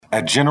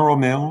At General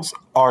Mills,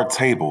 our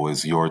table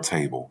is your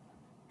table,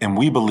 and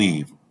we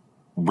believe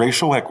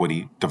racial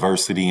equity,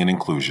 diversity, and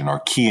inclusion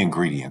are key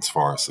ingredients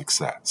for our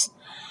success.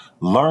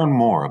 Learn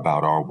more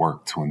about our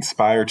work to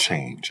inspire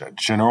change at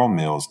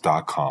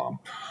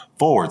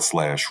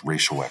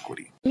generalmills.com/racial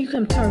equity. You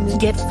can turn this.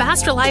 Get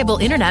fast, reliable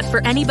internet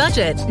for any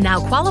budget. Now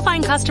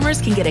qualifying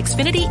customers can get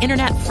Xfinity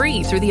Internet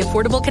free through the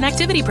Affordable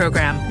Connectivity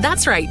Program.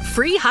 That's right,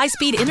 free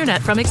high-speed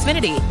internet from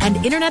Xfinity. And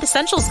Internet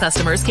Essentials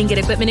customers can get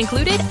equipment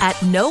included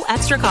at no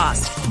extra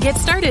cost. Get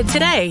started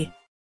today.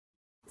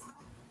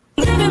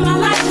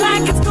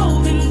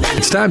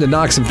 It's time to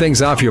knock some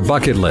things off your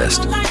bucket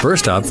list.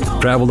 First up,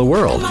 travel the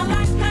world.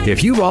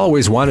 If you've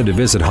always wanted to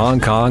visit Hong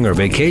Kong or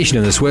vacation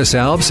in the Swiss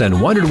Alps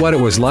and wondered what it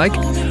was like,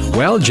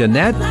 well,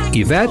 Jeanette,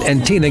 Yvette,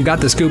 and Tina got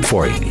the scoop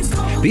for you.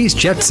 These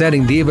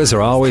jet-setting divas are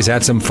always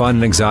at some fun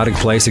and exotic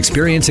place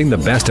experiencing the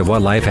best of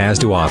what life has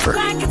to offer.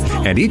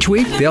 And each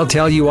week, they'll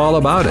tell you all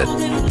about it.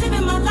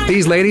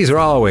 These ladies are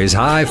always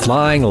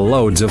high-flying,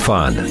 loads of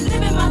fun.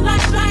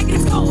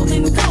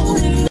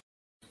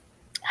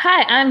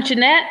 Hi, I'm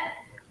Jeanette.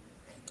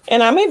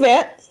 And I'm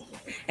Yvette.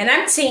 And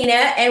I'm Tina,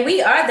 and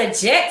we are the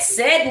Jet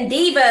Setting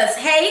Divas.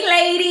 Hey,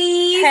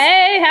 ladies.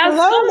 Hey, how's it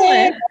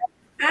going?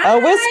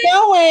 Oh,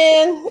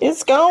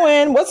 it's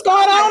going. What's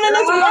going on in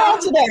this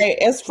world today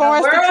as far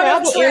as the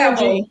travel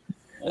energy?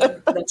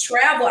 The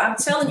travel, I'm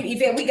telling you,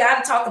 Yvette, we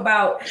got to talk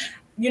about,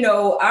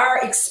 our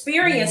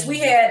experience. We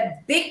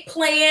had big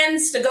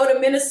plans to go to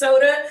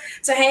Minnesota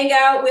to hang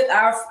out with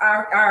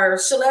our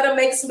Shaletta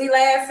Makes Me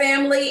Laugh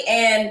family,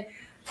 and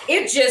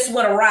it just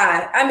went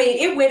awry. I mean,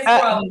 it went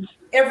from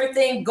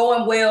everything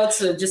going well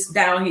to just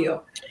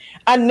downhill.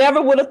 I never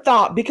would have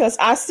thought, because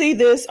I see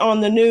this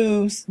on the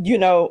news,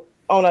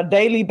 on a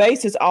daily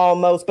basis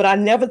almost, but I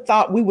never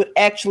thought we would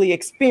actually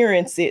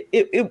experience it.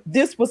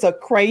 This was a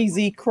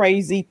crazy,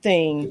 crazy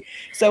thing.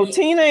 So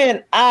Tina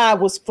and I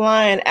was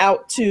flying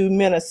out to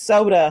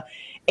Minnesota,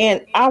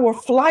 and our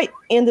flight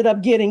ended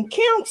up getting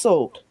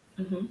canceled.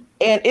 Mm-hmm.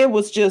 And it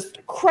was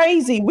just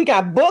crazy. We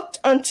got booked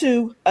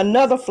onto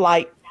another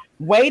flight,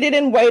 waited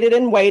and waited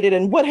and waited.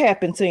 And what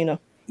happened, Tina?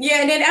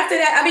 Yeah, and then after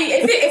that, I mean,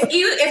 if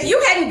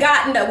you hadn't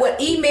gotten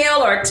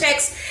email or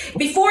text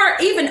before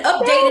even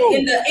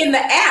updated in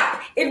the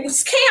app, it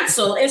was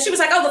canceled. And she was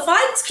like, "Oh, the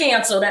flight's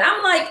canceled." And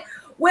I'm like,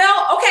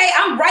 "Well, okay,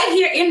 I'm right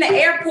here in the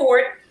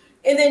airport."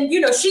 And then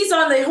she's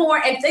on the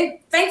horn, and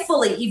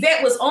thankfully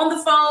Yvette was on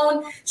the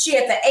phone. She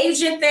had the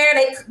agent there.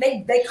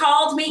 They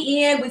called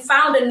me in. We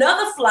found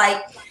another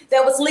flight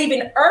that was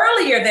leaving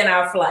earlier than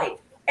our flight.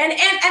 And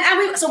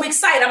so we're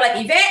excited. I'm like,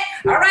 Yvette,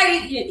 all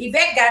right,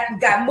 Yvette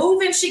got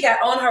moving. She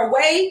got on her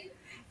way.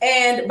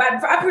 And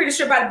I'm pretty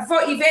sure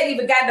before Yvette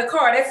even got in the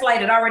car, that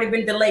flight had already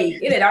been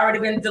delayed. It had already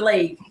been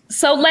delayed.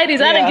 So,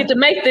 ladies, I didn't get to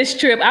make this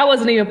trip. I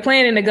wasn't even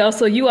planning to go,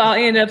 so you all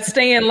ended up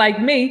staying like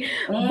me.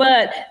 Mm-hmm.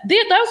 But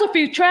those are a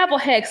few travel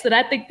hacks that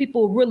I think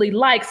people really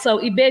like. So,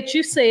 Yvette,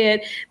 you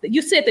said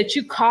that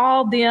you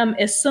called them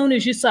as soon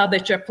as you saw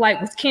that your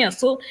flight was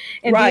canceled,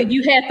 and then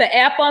you had the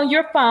app on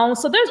your phone.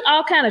 So, there's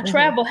all kind of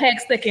travel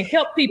hacks that can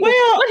help people.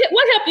 Well,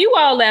 what helped you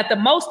all out the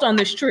most on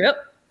this trip?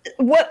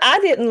 What I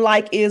didn't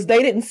like is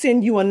they didn't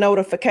send you a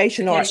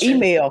notification or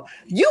email.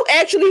 You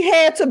actually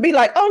had to be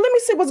like, "Oh, let me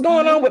see what's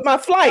going on with my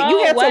flight."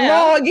 You had to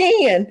log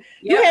in.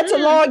 You had to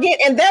log in.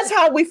 And that's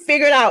how we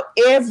figured out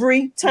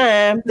every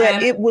time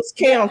that it was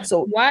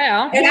canceled.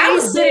 Wow. And I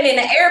was sitting in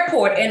the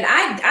airport, and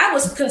I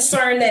was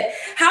concerned that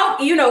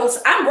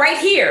I'm right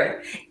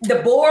here. The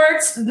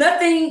boards,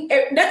 nothing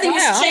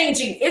is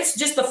changing. It's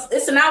just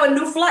it's now a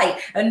new flight,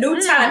 a new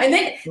time. And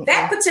then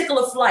that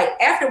particular flight,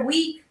 after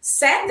we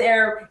sat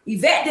there,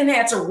 Yvette didn't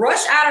have to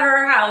rush out of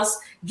her house,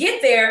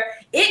 get there.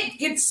 It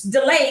gets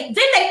delayed.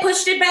 Then they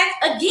pushed it back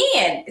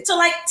again to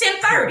like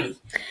 10:30.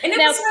 And it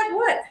was like,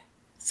 what?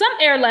 Some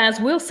airlines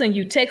will send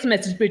you text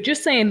messages, but you're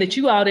saying that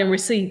you all didn't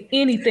receive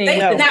anything.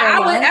 I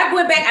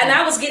went back and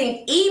I was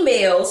getting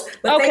emails,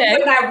 but they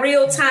were not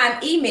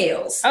real-time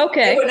emails.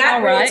 Okay. They were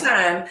not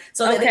real-time.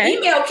 So the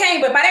email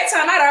came, but by that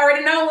time I'd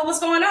already known what was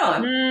going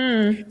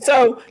on.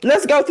 So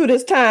let's go through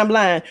this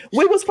timeline.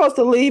 We were supposed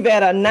to leave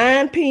at a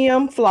 9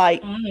 p.m.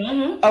 flight.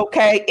 Mm-hmm.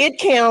 Okay. It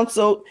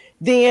canceled.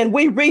 Then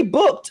we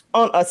rebooked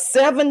on a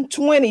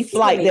 7:20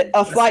 flight,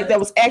 that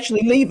was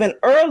actually leaving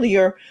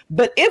earlier,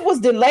 but it was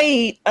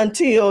delayed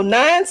until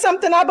 9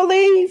 something, I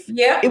believe.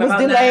 Yeah, it was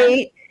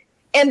delayed.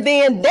 9. And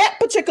then that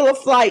particular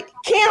flight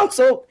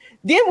canceled.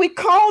 Then we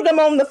called them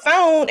on the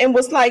phone and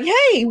was like,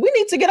 "Hey, we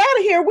need to get out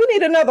of here. We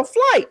need another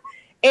flight."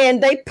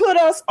 And they put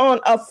us on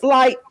a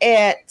flight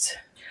at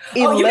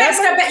 11. You got to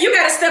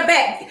step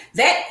back.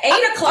 That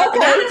 9 o'clock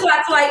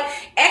flight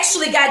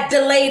actually got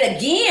delayed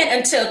again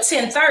until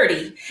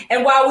 10:30.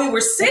 And while we were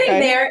sitting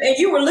there and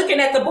you were looking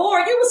at the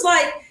board, you was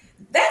like,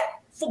 that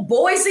for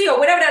Boise or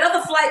whatever, that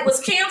other flight was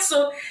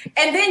canceled.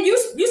 And then you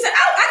said,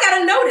 "Oh, I got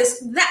to notice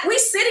that we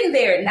sitting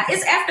there. Now,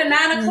 it's after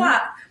 9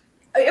 o'clock.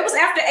 It was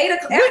after 8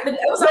 o'clock.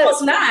 It was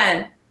almost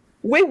 9.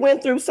 We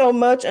went through so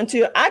much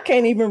until I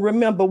can't even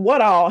remember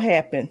what all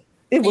happened.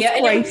 It was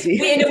crazy.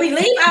 We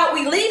leave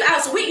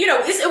out. So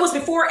it was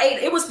before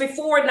 8. It was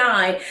before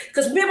 9.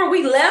 Because remember,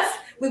 we left.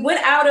 We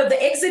went out of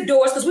the exit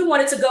doors because we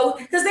wanted to go,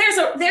 because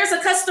there's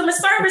a customer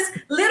service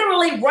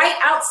literally right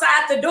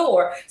outside the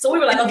door. So we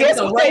were like, okay, guess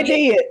what they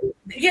did?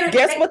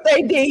 Guess what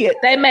they did?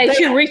 They made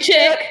you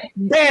recheck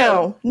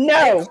down.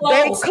 No,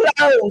 they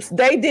closed.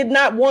 They did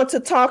not want to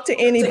talk to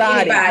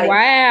anybody.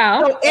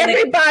 Wow. So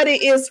everybody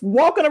is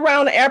walking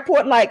around the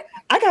airport like,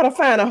 I gotta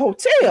find a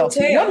hotel.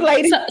 One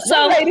lady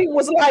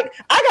was like,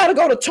 I gotta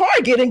go to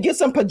Target and get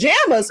some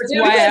pajamas.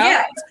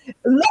 Wow.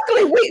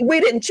 Luckily, we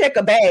didn't check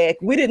a bag.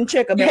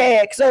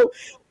 So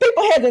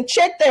people had to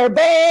check their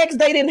bags.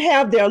 They didn't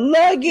have their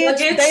luggage.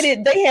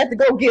 They had to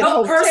go get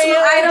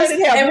personal items.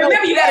 And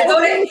remember, you gotta go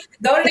to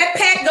that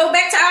pack. Go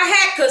back to our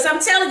hack, because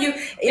I'm telling you,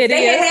 if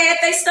they had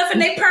their stuff in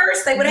their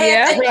purse, they would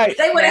have had.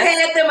 They would have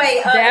had them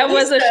a. That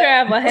was a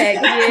travel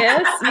hack.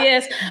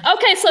 Yes.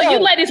 Okay, so you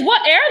ladies,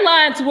 what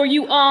airlines were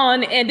you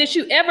on, and did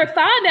you ever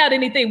find out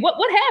anything? What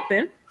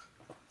happened?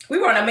 We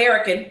were on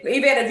American.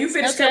 Yvette, if you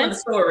finish telling the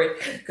story,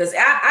 because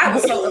I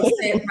was so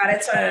upset by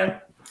that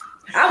time.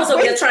 I was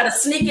over there trying to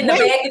sneak in the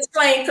baggage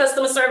claim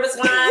customer service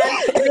line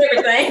and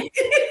everything.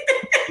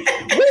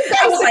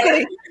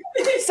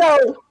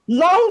 So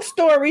long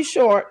story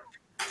short,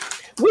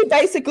 we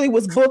basically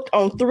was booked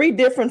on 3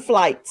 different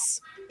flights,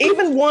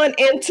 even one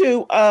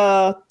into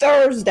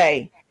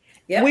Thursday.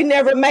 Yep. We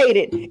never made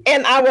it.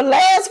 And our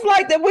last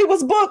flight that we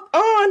was booked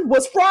on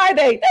was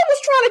Friday. They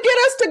was trying to get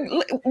us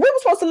to, we were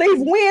supposed to leave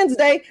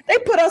Wednesday. They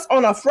put us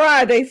on a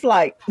Friday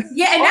flight.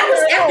 Yeah, and that was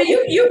after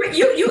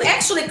you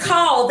actually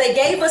called. They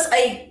gave us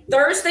a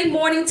Thursday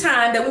morning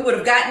time that we would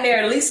have gotten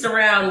there at least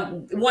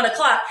around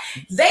 1:00.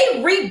 They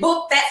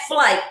rebooked that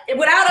flight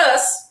without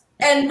us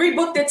and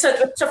rebooked it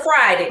to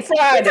Friday.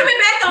 We're coming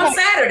back on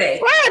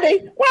Saturday.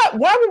 Friday?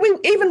 Why would we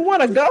even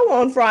want to go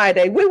on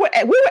Friday? We were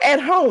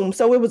at home,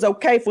 so it was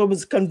okay. It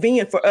was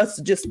convenient for us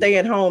to just stay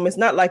at home. It's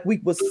not like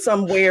we was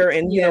somewhere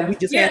and you know we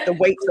just had to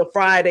wait till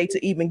Friday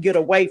to even get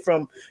away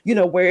from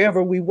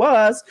wherever we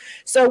was.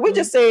 So we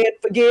just said,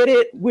 forget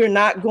it. We're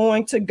not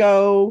going to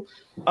go.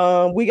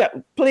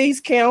 Please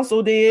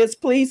cancel this.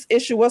 Please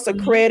issue us a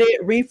credit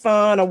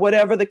refund or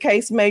whatever the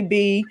case may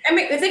be. I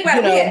mean, think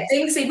about it.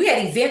 We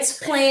had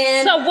events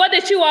planned. So what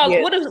did you all?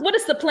 Yes. What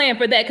is the plan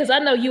for that? Because I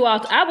know you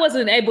all. I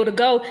wasn't able to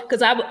go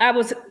because I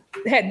was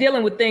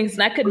dealing with things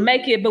and I couldn't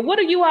make it. But what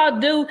do you all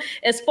do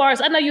as far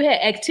as I know you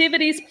had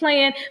activities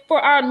planned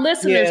for our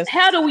listeners? Yes.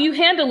 How do you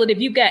handle it if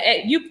you got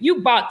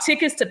you bought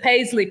tickets to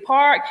Paisley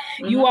Park?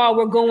 Mm-hmm. You all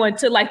were going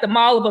to like the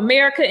Mall of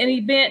America, an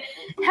event.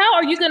 How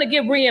are you going to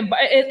get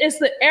reimbursed? Is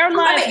the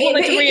airlines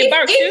willing to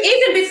reimburse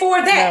you? Even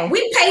before that,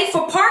 we paid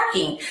for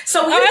parking.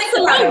 So you think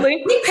about it,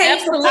 we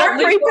paid for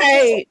parking.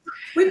 Prepaid.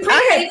 We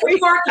prepaid for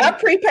parking. I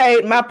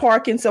prepaid my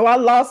parking, so I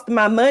lost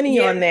my money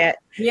on that.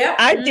 Yeah,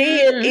 I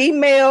did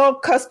email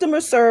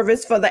customer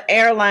service for the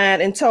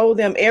airline and told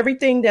them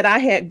everything that I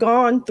had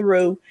gone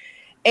through.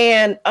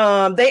 And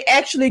they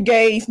actually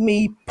gave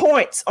me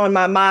points on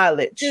my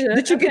mileage. Yeah,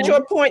 did you get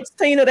your points,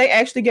 Tina? They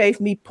actually gave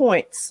me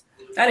points.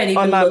 I didn't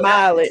even on my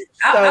mileage.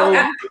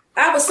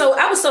 I was so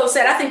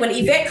upset. I think when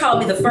Yvette called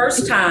me the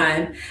first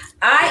time,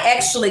 I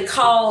actually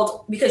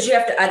called because you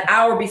have to an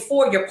hour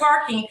before your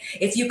parking.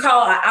 If you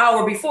call an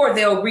hour before,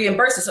 they'll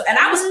reimburse it. So, and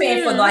I was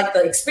paying for like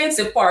the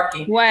expensive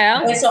parking.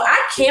 Wow! And so I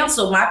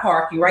canceled my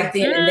parking right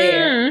then and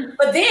there.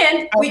 But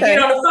then we get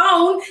on the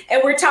phone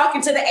and we're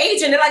talking to the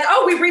agent. They're like,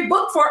 "Oh, we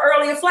rebooked for an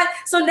earlier flight."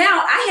 So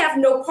now I have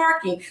no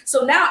parking.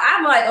 So now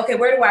I'm like, "Okay,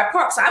 where do I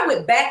park?" So I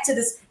went back to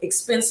this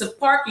expensive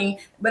parking,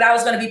 but I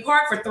was going to be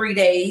parked for 3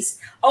 days,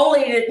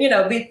 only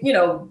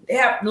to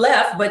have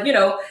left. But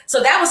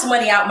so that was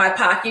money out my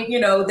pocket.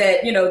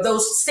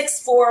 Those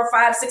 6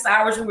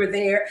 hours we were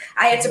there,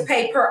 I had to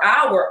pay per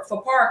hour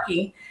for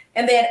parking.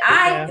 And then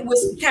I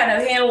was kind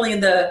of handling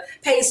the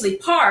Paisley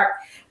Park.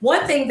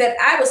 One thing that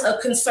I was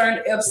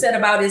upset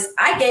about is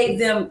I gave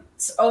them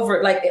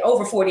over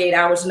 48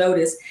 hours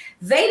notice.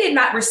 They did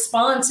not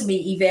respond to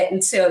me, Yvette,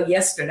 until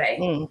yesterday.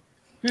 And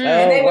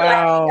they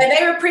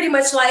were pretty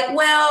much like,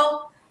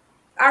 well,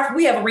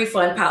 we have a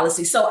refund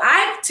policy. So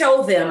I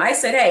told them, I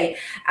said,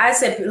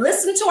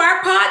 listen to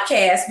our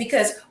podcast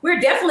because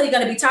we're definitely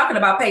going to be talking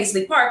about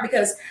Paisley Park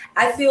because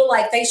I feel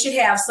like they should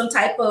have some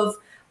type of,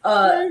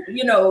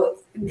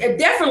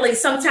 definitely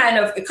some kind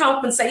of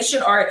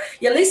compensation or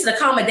at least an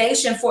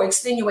accommodation for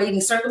extenuating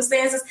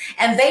circumstances.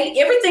 And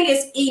everything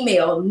is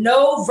email,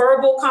 no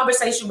verbal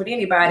conversation with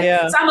anybody.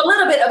 Yeah. So I'm a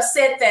little bit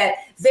upset that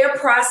their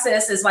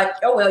process is like,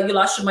 oh, well, you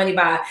lost your money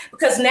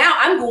because now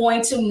I'm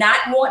going to not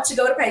want to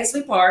go to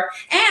Paisley Park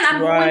and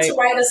I'm going to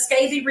write a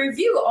scathing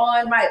review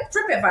on my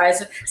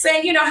TripAdvisor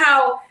saying, we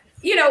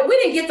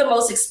didn't get the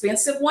most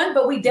expensive one,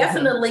 but we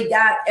definitely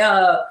got,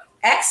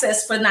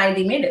 access for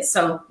 90 minutes.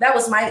 So that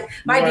was my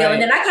deal. And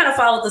then I kind of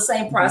followed the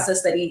same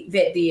process that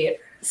Yvette did.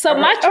 So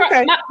my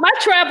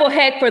travel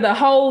hack for the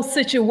whole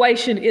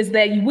situation is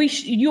that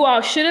you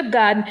all should have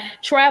gotten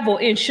travel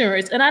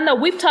insurance. And I know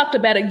we've talked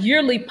about a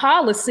yearly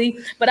policy,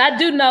 but I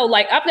do know,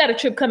 like, I've got a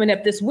trip coming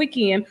up this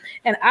weekend,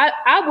 and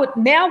I would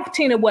now,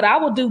 Tina, what I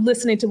will do,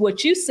 listening to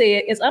what you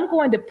said, is I'm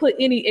going to put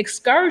any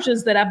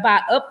excursions that I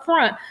buy up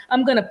front.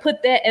 I'm going to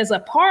put that as a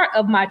part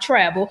of my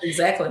travel.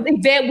 Exactly.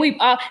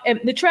 That and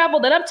the travel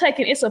that I'm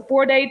taking, it's a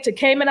 4-day to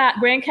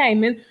Grand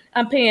Cayman.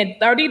 I'm paying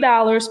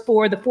 $30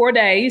 for the 4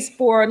 days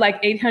for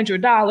like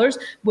 $800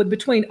 with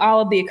between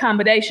all of the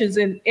accommodations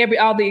and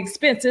all the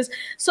expenses.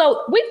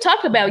 So we've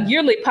talked about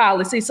yearly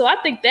policy. So I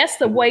think that's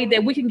the way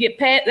that we can get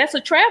past. That's a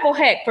travel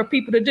hack for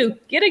people to do.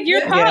 Get a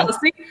year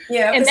policy.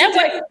 Yeah. And that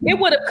way it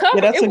would have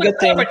covered,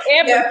 covered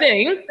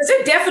everything. Yeah.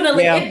 It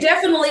definitely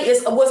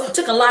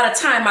took a lot of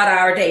time out of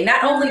our day.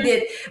 Not only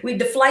did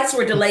the flights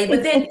were delayed,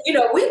 but then,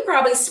 we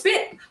probably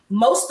spent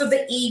most of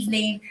the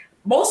evening,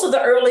 most of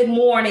the early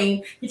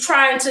morning, you're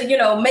trying to,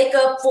 make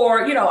up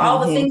for, all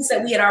the things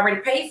that we had already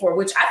paid for,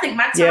 which I think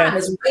my time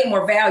is way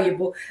more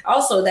valuable.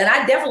 Also, that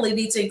I definitely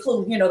need to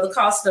include, the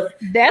cost of.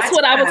 That's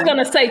what I was going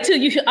to say too.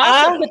 You should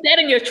also put that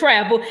in your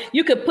travel.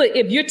 You could put,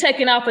 if you're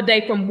taking off a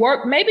day from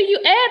work, maybe you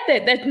add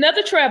that. That's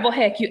another travel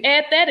hack. You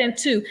add that in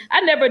too.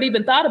 I never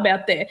even thought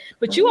about that,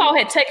 but you all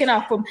had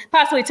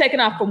possibly taken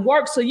off from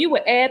work. So you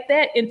would add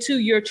that into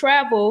your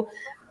travel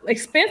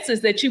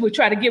expenses that you would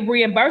try to get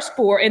reimbursed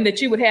for and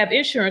that you would have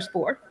insurance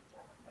for.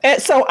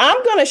 And so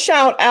I'm going to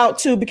shout out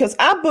too, because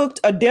I booked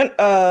I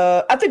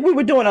think we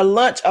were doing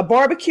a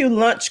barbecue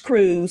lunch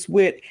cruise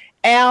with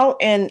Al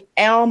and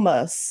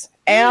Almas.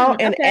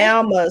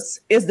 Almas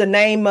is the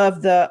name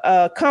of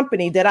the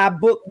company that I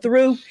booked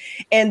through,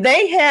 and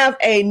they have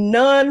a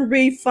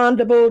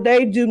non-refundable.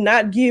 They do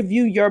not give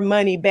you your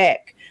money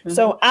back.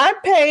 So I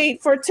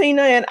paid for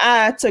Tina and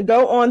I to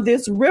go on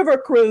this river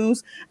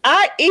cruise.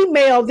 I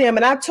emailed them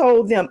and I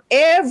told them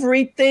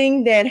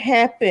everything that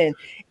happened.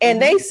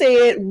 And they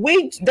said,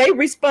 they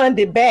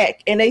responded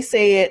back and they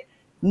said,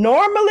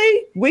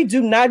 normally we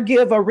do not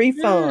give a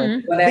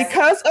refund.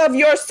 Because of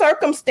your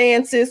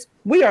circumstances,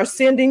 we are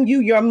sending you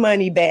your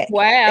money back.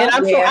 Wow. And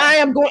so I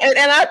am going,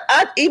 and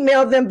I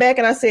emailed them back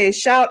and I said,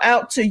 shout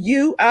out to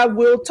you. I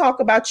will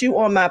talk about you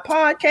on my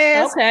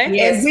podcast. Okay.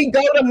 Yes. And we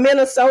go to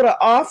Minnesota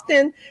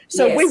often.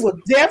 So we will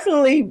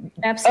definitely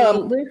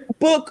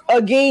book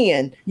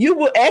again. You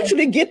will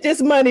actually get this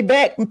money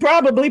back,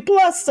 probably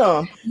plus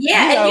some.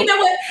 Yeah. And you know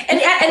what? And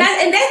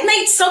that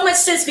made so much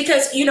sense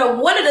because,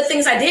 one of the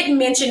things I didn't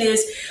mention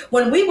is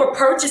when we were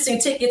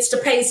purchasing tickets to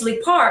Paisley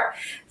Park,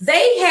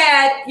 they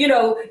had,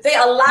 they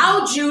allowed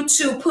you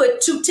to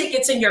put 2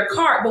 tickets in your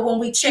cart, but when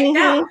we checked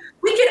out,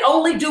 we could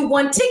only do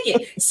 1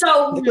 ticket.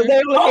 So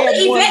Yvette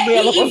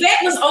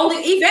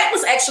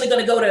was actually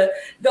going to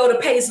go to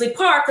Paisley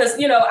Park because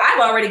I've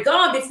already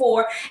gone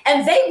before,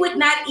 and they would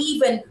not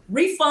even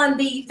refund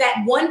me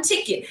that 1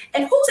 ticket.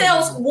 And who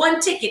else 1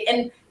 ticket?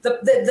 And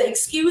the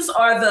excuse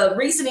or the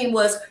reasoning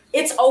was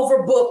it's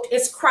overbooked,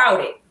 it's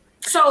crowded.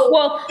 So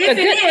give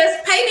me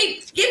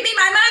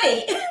my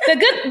money. The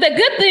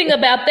good thing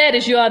about that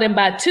is you all didn't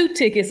buy 2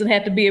 tickets and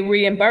have to be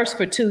reimbursed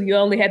for 2. You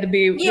only had to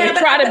be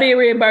try to be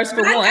reimbursed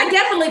for 1. I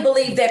definitely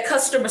believe that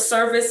customer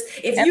service.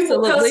 If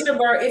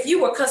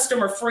you were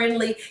customer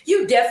friendly,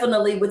 you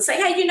definitely would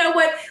say, hey, you know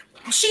what?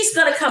 She's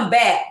gonna come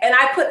back. And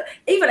I put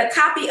even a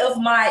copy of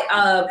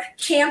my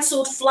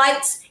canceled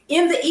flights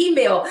in the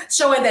email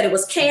showing that it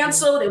was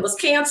canceled,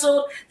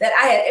 that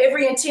I had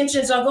every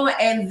intentions on going,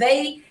 and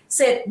they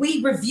said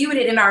we reviewed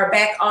it in our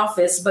back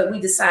office, but we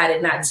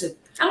decided not to.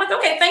 I'm like,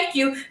 okay, thank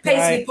you,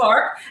 Paisley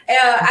Park.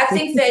 I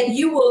think that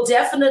you will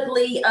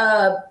definitely,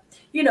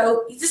 you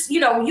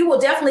will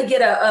definitely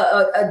get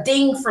a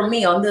ding from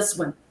me on this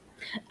one.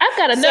 I've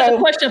got another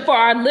question for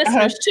our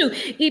listeners too.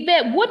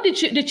 Yvette, what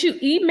did you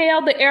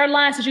email the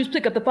airlines? Did you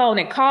pick up the phone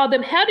and call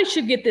them? How did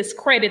you get this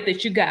credit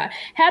that you got?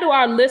 How do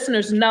our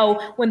listeners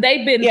know when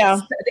they've been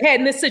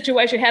had in this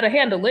situation, how to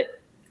handle it?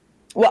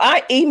 Well,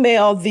 I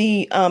emailed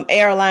the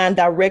airline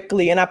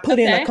directly and I put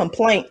in a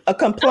complaint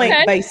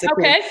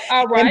basically. Okay,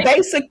 all right. And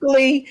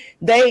basically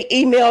they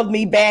emailed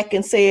me back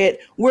and said,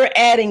 we're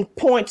adding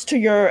points to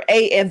your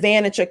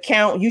AAdvantage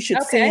account. You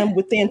should see them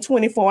within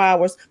 24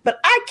 hours. But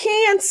I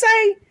can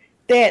say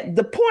that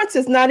the points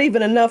is not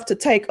even enough to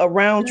take a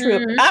round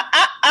trip.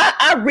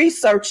 I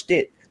researched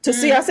it to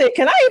see. I said,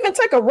 can I even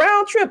take a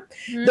round trip?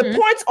 The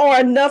points are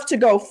enough to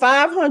go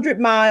 500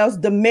 miles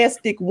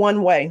domestic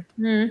one way.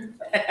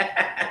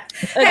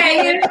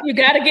 Again, you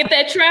got to get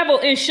that travel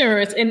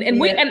insurance, and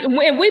we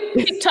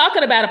keep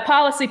talking about a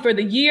policy for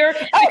the year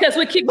because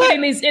we keep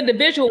getting these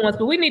individual ones,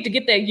 but we need to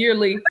get that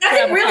yearly. I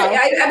think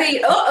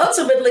really,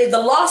 ultimately, the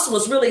loss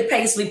was really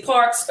Paisley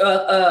Park's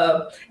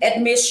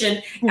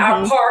admission,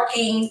 our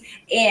parking,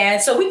 and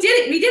so we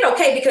did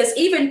okay because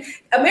even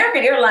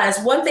American Airlines.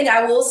 One thing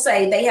I will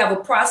say, they have a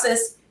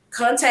process.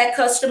 Contact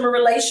customer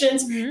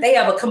relations. They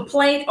have a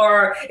complaint,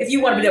 or if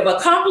you want to have a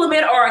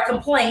compliment or a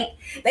complaint,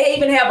 they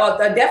even have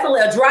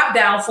definitely a drop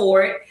down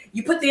for it.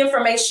 You put the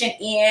information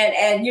in,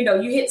 and you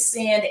hit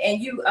send,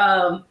 and you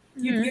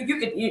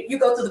you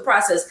go through the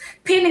process.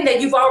 Pending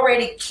that you've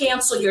already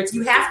canceled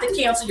you have to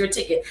cancel your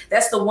ticket.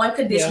 That's the one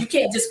condition. You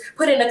can't just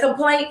put in a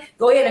complaint,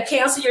 go ahead and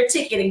cancel your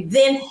ticket and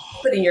then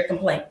put in your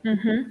complaint.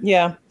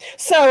 Yeah.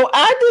 So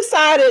I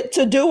decided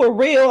to do a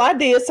reel. I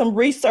did some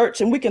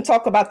research, and we can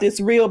talk about this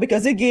reel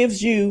because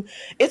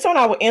it's on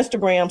our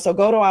Instagram. So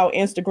go to our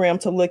Instagram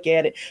to look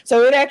at it.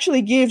 So it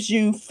actually gives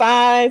you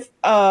 5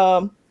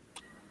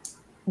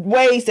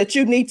 ways that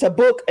you need to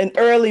book an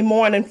early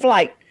morning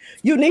flight.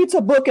 You need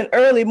to book an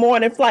early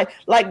morning flight.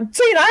 Like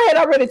Tina, I had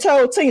already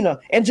told Tina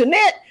and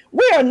Jeanette,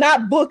 we are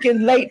not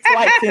booking late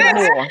flights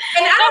anymore. And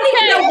I don't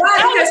even know why,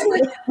 because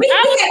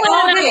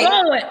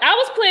I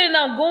was planning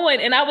on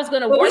going, and I was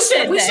going to work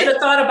that day. We should have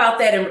thought about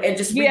that and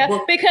just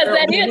rebook. Because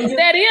that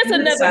is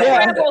another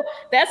travel.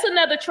 That's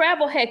another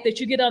travel hack that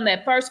you get on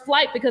that first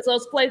flight, because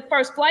those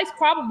first flights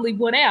probably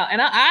went out.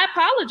 And I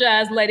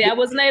apologize, lady, I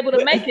wasn't able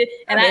to make it,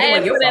 and I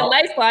asked for that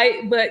late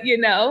flight, but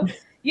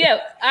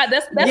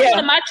that's one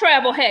of my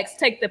travel hacks.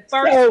 Take the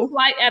first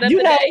flight out of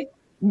the day.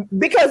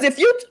 Because if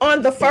you're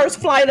on the first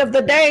flight of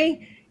the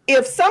day,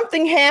 if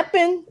something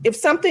happened, if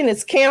something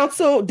is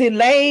canceled,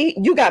 delayed,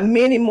 you got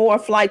many more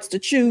flights to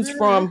choose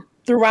from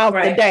throughout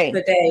the day.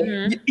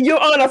 You're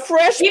on a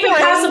fresh plane. Even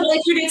possibly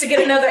if you need to get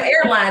another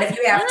airline, if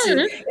you have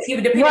to, if you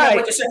depend on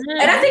what you're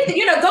And I think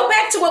that, go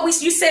back to what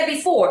you said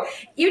before.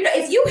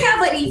 If you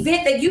have an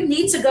event that you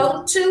need to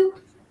go to,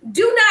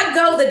 do not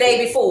go the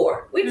day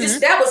before. We was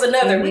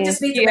another. We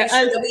just need to make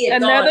sure that we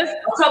had gone a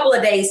couple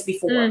of days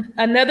before.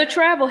 Another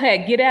travel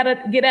hack. Get out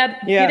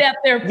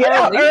there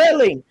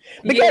early.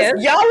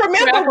 Because y'all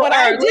remember what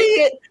I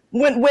did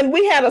when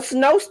we had a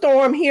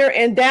snowstorm here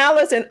in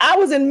Dallas and I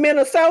was in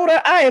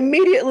Minnesota. I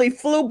immediately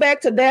flew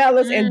back to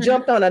Dallas and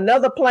jumped on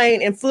another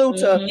plane and flew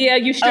to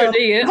you sure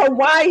did.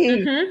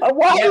 Hawaii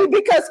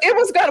because we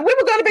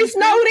were gonna be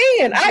snowed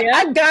in.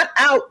 I got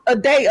out a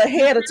day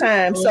ahead of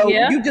time. So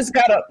you just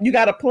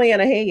gotta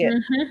plan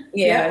ahead.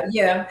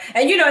 And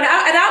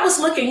I was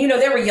looking,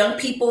 there were young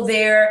people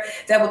there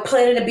that were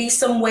planning to be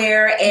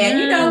somewhere, and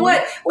you know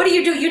what do?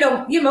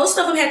 You most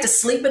of them had to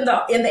sleep in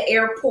the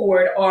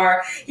airport,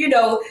 or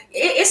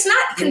it's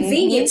not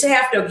convenient to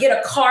have to get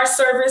a car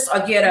service or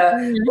get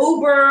a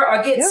Uber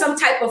or get some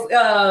type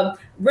of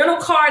rental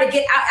car to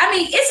get out. I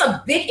mean, it's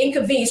a big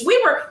inconvenience.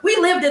 We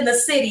lived in the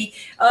city,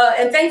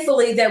 and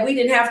thankfully that we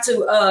didn't have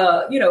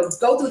to,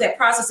 go through that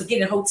process of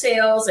getting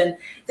hotels and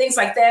things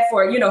like that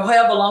for,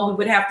 however long we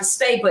would have to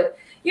stay. But,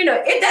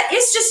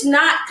 it's just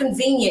not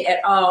convenient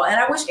at all. And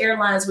I wish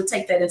airlines would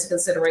take that into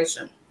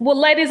consideration. Well,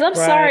 ladies, I'm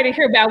sorry to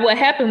hear about what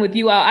happened with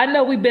you all. I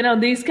know we've been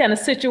on these kind of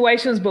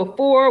situations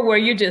before where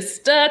you're just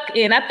stuck.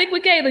 And I think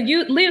we gave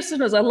the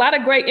listeners a lot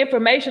of great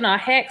information on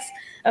hacks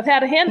of how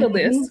to handle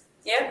this.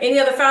 Yeah. Any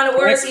other final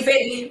words,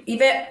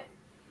 Yvette?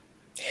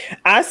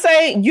 I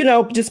say,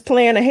 just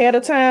plan ahead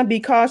of time.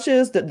 Be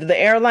cautious. The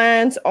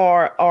airlines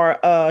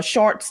are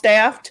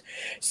short-staffed.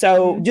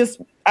 So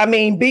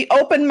be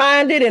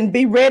open-minded and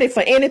be ready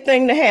for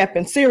anything to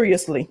happen.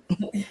 Seriously.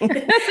 And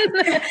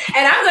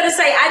I'm going to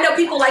say, I know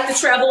people like to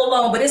travel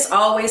alone, but it's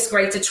always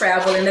great to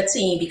travel in a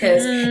team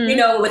because,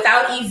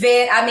 without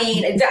Yvette,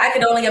 I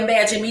could only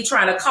imagine me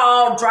trying to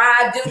call,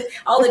 drive, do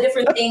all the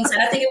different things.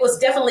 And I think it was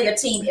definitely a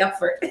team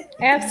effort.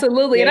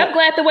 Absolutely. And I'm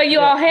glad the way you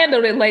all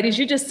handled it, ladies.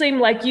 You just seemed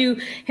like you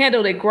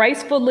handled it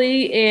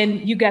gracefully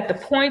and you got the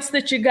points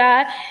that you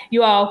got.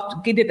 You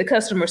all did the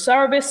customer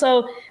service.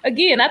 So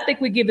again, I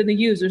think we're giving the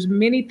users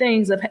many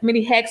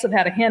hacks of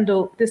how to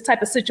handle this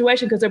type of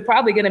situation because they're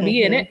probably going to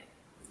be in it.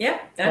 Yeah.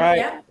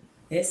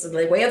 It's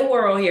the way of the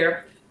world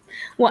here.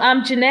 Well,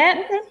 I'm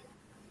Jeanette.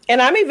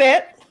 And I'm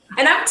Yvette.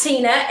 And I'm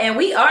Tina. And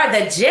we are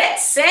the Jet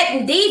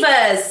Setting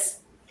Divas.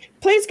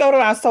 Please go to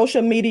our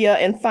social media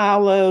and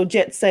follow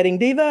Jet Setting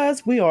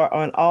Divas. We are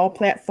on all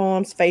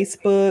platforms,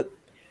 Facebook,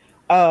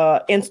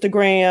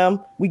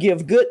 Instagram. We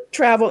give good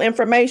travel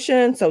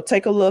information. So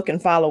take a look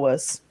and follow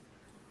us.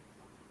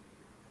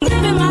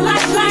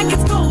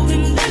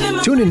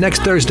 Tune in next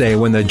Thursday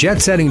when the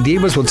Jet Setting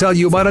Divas will tell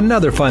you about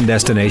another fun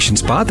destination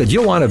spot that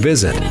you'll want to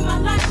visit.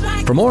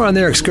 For more on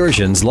their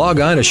excursions, log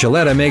on to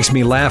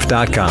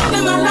ShalettaMakesMeLaugh.com.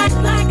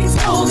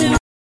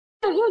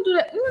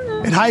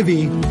 At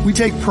Hy-Vee, we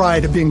take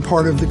pride in being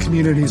part of the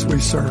communities we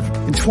serve.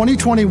 In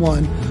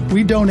 2021,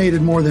 we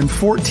donated more than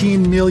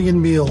 14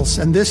 million meals,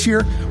 and this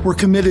year, we're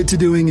committed to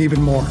doing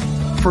even more.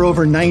 For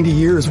over 90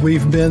 years,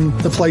 we've been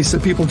the place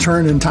that people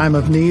turn in time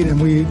of need, and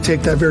we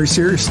take that very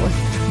seriously.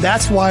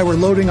 That's why we're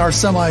loading our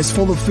semis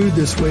full of food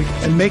this week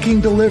and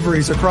making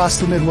deliveries across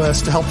the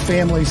Midwest to help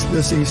families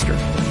this Easter.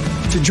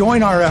 To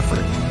join our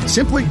effort,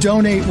 simply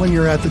donate when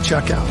you're at the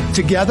checkout.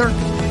 Together,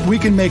 we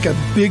can make a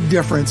big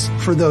difference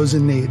for those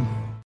in need.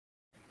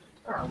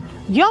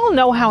 Y'all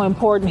know how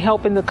important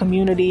helping the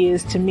community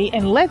is to me,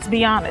 and let's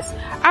be honest,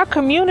 our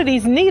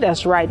communities need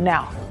us right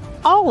now.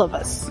 All of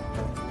us.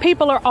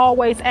 People are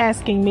always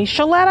asking me,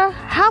 Shaletta,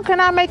 how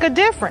can I make a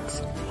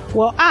difference?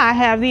 Well, I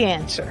have the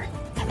answer.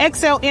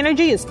 Xcel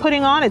Energy is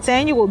putting on its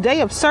annual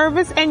Day of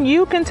Service, and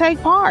you can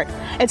take part.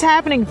 It's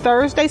happening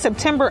Thursday,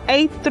 September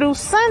 8th through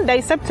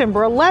Sunday,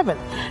 September 11th.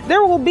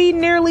 There will be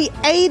nearly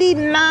 80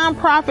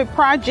 nonprofit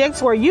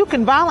projects where you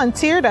can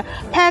volunteer to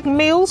pack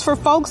meals for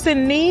folks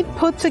in need,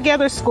 put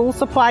together school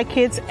supply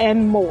kits,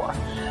 and more.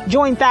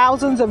 Join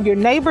thousands of your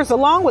neighbors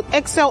along with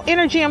Xcel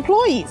Energy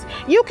employees.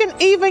 You can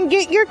even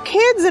get your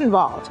kids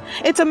involved.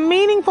 It's a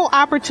meaningful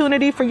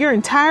opportunity for your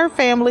entire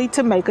family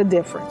to make a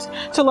difference.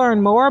 To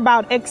learn more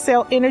about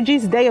Xcel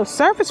Energy's Day of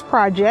Service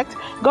project,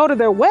 go to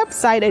their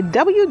website at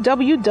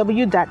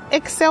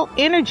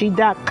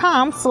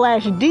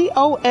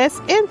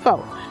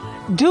www.xcelenergy.com/DOS-info.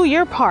 Do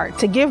your part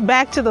to give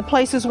back to the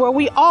places where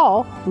we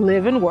all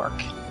live and work.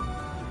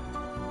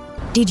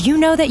 Did you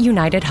know that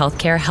United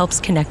Healthcare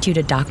helps connect you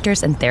to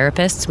doctors and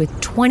therapists with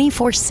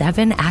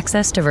 24/7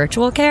 access to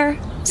virtual care?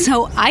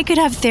 So I could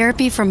have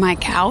therapy from my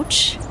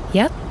couch?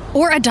 Yep.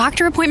 Or a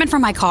doctor appointment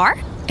from my car?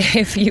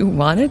 If you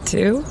wanted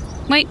to.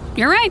 Wait,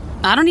 you're right.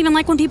 I don't even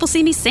like when people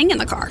see me sing in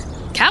the car.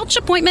 Couch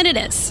appointment it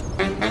is.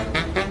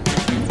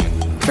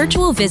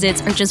 Virtual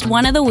visits are just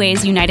one of the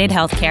ways United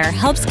Healthcare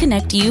helps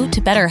connect you to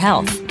better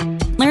health.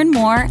 Learn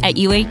more at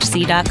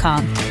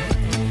uhc.com.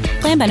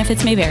 Plan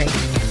benefits may vary.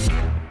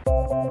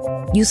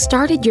 You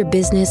started your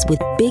business with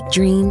big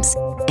dreams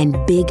and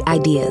big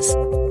ideas.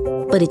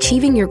 But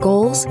achieving your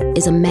goals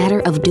is a matter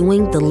of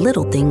doing the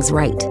little things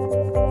right.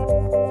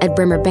 At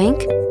Bremer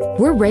Bank,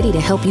 we're ready to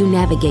help you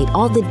navigate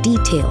all the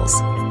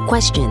details,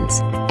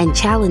 questions, and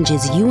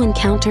challenges you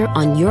encounter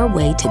on your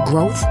way to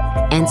growth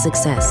and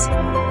success.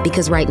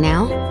 Because right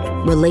now,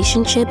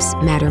 relationships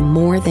matter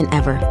more than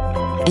ever,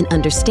 and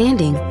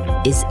understanding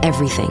is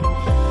everything.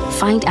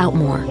 Find out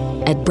more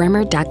at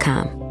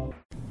bremer.com.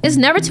 It's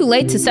never too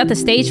late to set the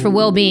stage for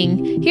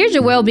well-being. Here's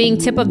your well-being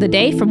tip of the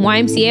day from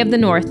YMCA of the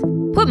North.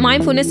 Put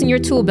mindfulness in your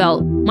tool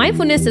belt.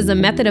 Mindfulness is a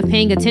method of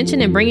paying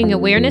attention and bringing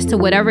awareness to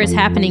whatever is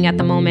happening at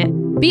the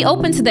moment. Be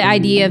open to the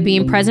idea of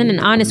being present and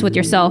honest with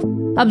yourself.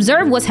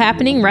 Observe what's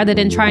happening rather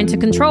than trying to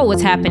control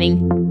what's happening.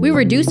 We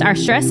reduce our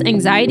stress,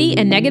 anxiety,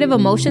 and negative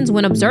emotions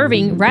when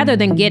observing rather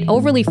than get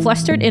overly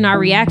flustered in our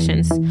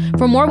reactions.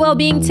 For more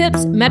well-being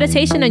tips,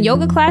 meditation, and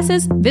yoga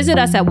classes, visit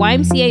us at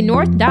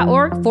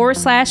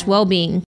ymcanorth.org/well-being.